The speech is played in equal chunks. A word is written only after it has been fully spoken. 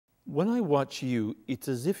When I watch you, it's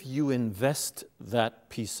as if you invest that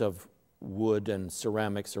piece of wood and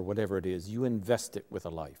ceramics or whatever it is, you invest it with a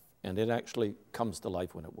life, and it actually comes to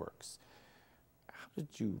life when it works. How did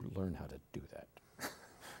you learn how to do that?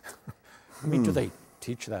 I mean, do they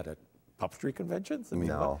teach that at puppetry conventions? I mean,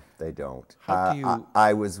 no, they don't. How do you...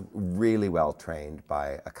 I was really well trained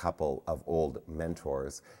by a couple of old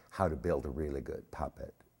mentors how to build a really good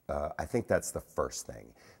puppet. I think that's the first thing.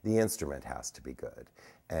 The instrument has to be good.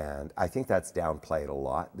 And I think that's downplayed a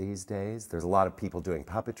lot these days. There's a lot of people doing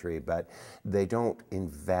puppetry, but they don't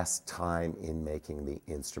invest time in making the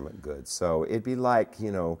instrument good. So it'd be like,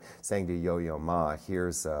 you know, saying to Yo-Yo Ma,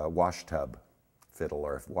 here's a washtub fiddle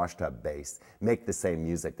or washtub bass. Make the same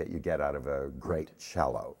music that you get out of a great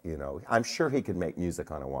cello, you know. I'm sure he could make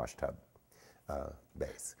music on a washtub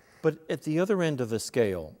bass. But at the other end of the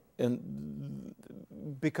scale, and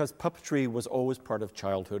because puppetry was always part of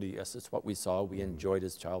childhood, yes, it's what we saw, we enjoyed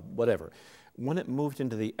as a child, whatever. When it moved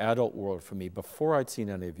into the adult world for me, before I'd seen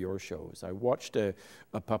any of your shows, I watched a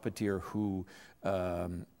puppeteer who,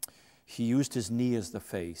 he used his knee as the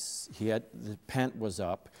face. He had, the pant was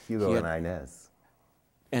up. Hugo and Inez.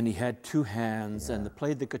 And he had two hands, and he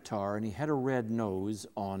played the guitar, and he had a red nose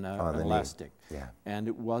on an elastic. Yeah. And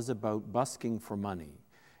it was about busking for money.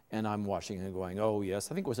 And I'm watching and going, oh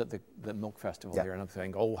yes, I think it was at the Milk Festival there, and I'm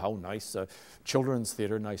thinking, oh, how nice, children's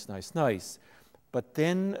theater, nice, nice, nice. But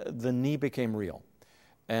then the knee became real.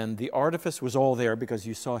 And the artifice was all there because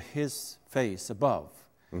you saw his face above.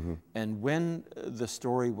 Mm-hmm. And when the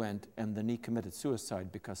story went and the knee committed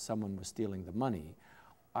suicide because someone was stealing the money,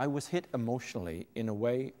 I was hit emotionally in a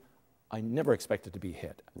way I never expected to be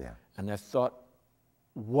hit. Yeah. And I thought,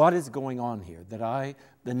 what is going on here? That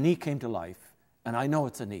the knee came to life, and I know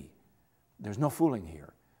it's a knee. There's no fooling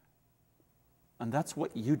here. And that's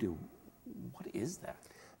what you do. What is that?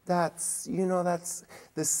 That's, you know, that's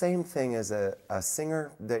the same thing as a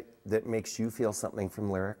singer that makes you feel something from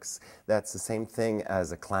lyrics. That's the same thing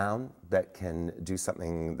as a clown that can do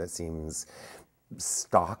something that seems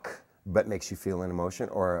stock but makes you feel an emotion,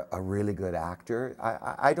 or a really good actor.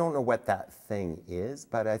 I don't know what that thing is,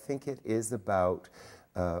 but I think it is about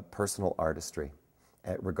personal artistry,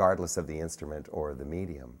 regardless of the instrument or the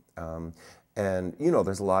medium. And, you know,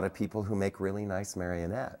 there's a lot of people who make really nice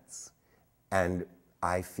marionettes, and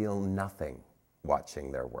I feel nothing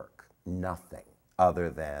watching their work, nothing other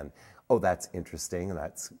than, oh, that's interesting,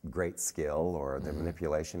 that's great skill, or the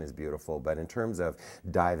manipulation is beautiful. But in terms of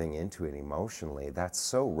diving into it emotionally, that's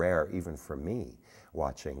so rare even for me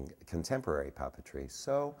watching contemporary puppetry.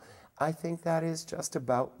 So I think that is just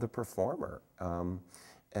about the performer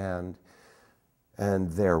and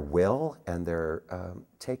their will and their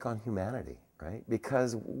take on humanity, right?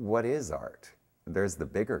 Because what is art? There's the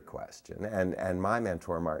bigger question. And my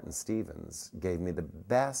mentor, Martin Stevens, gave me the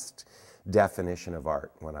best definition of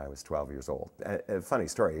art when I was 12 years old. A funny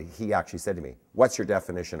story, he actually said to me, "What's your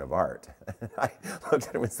definition of art?" I looked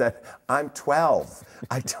at him and said, "I'm 12.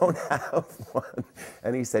 I don't have one."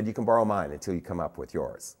 And he said, "You can borrow mine until you come up with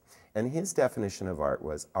yours." And his definition of art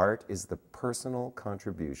was, art is the personal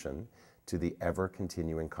contribution to the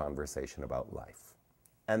ever-continuing conversation about life.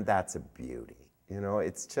 And that's a beauty. You know,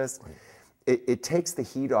 it's just, it takes the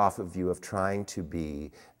heat off of you of trying to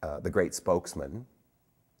be the great spokesman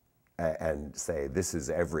and say, this is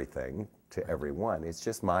everything to everyone. It's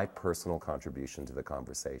just my personal contribution to the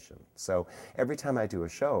conversation. So every time I do a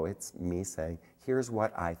show, it's me saying, here's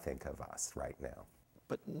what I think of us right now.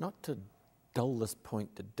 But not to dull this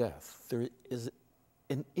point to death, there is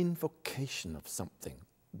an invocation of something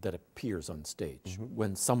that appears on stage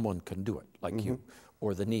when someone can do it, like you,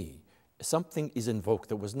 or the knee. Something is invoked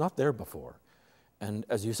that was not there before. And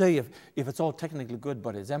as you say, if it's all technically good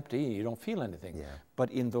but it's empty, you don't feel anything. Yeah.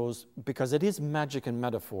 But in those, because it is magic and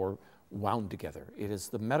metaphor wound together. It is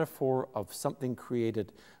the metaphor of something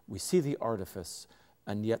created. We see the artifice,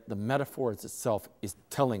 and yet the metaphor itself is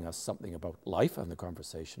telling us something about life and the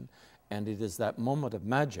conversation. And it is that moment of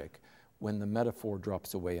magic when the metaphor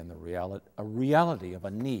drops away and a reality of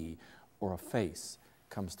a knee or a face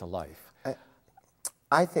comes to life.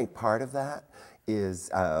 I think part of that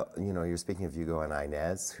is, you know, you're speaking of Hugo and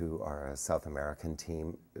Inez, who are a South American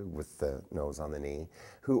team with the nose on the knee,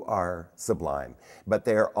 who are sublime. But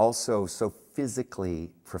they are also so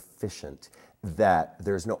physically proficient that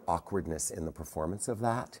there's no awkwardness in the performance of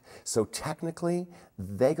that. So technically,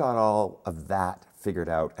 they got all of that figured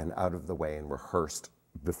out and out of the way and rehearsed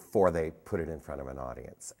before they put it in front of an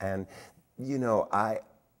audience. And, you know,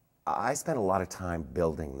 I spent a lot of time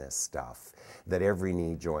building this stuff, that every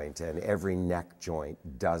knee joint and every neck joint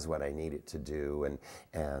does what I need it to do,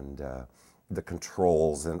 and the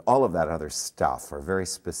controls and all of that other stuff are very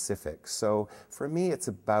specific. So for me, it's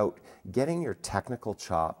about getting your technical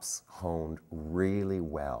chops honed really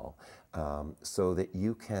well so that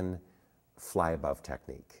you can fly above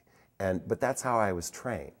technique. But that's how I was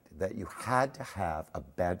trained, that you had to have a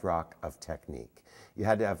bedrock of technique. You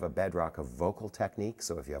had to have a bedrock of vocal technique,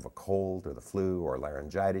 so if you have a cold or the flu or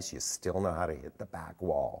laryngitis, you still know how to hit the back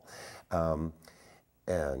wall. And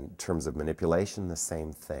in terms of manipulation, the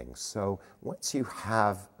same thing. So once you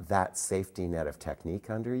have that safety net of technique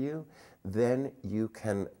under you, then you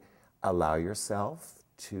can allow yourself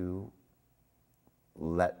to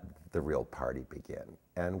let the real party begin.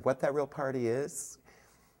 And what that real party is,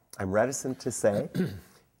 I'm reticent to say,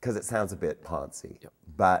 because it sounds a bit poncy,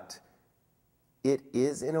 but it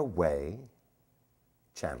is in a way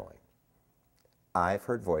channeling. I've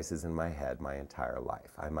heard voices in my head my entire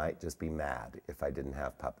life. I might just be mad if I didn't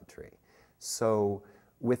have puppetry. So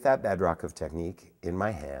with that bedrock of technique in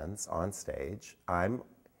my hands on stage, I'm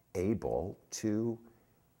able to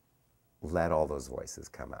let all those voices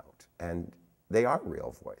come out. And they are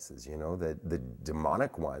real voices, you know. The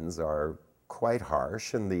demonic ones are quite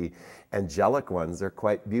harsh and the angelic ones are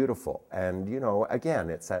quite beautiful. And, you know, again,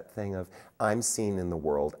 it's that thing of I'm seen in the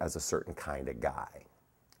world as a certain kind of guy.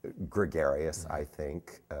 Gregarious, I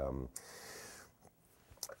think.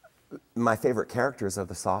 My favorite characters are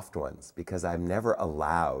the soft ones because I'm never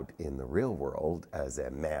allowed in the real world as a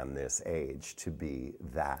man this age to be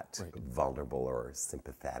that vulnerable or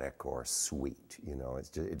sympathetic or sweet. You know, it's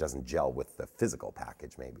just, it doesn't gel with the physical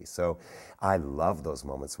package maybe. So I love those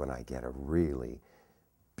moments when I get a really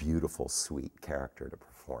beautiful, sweet character to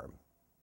perform.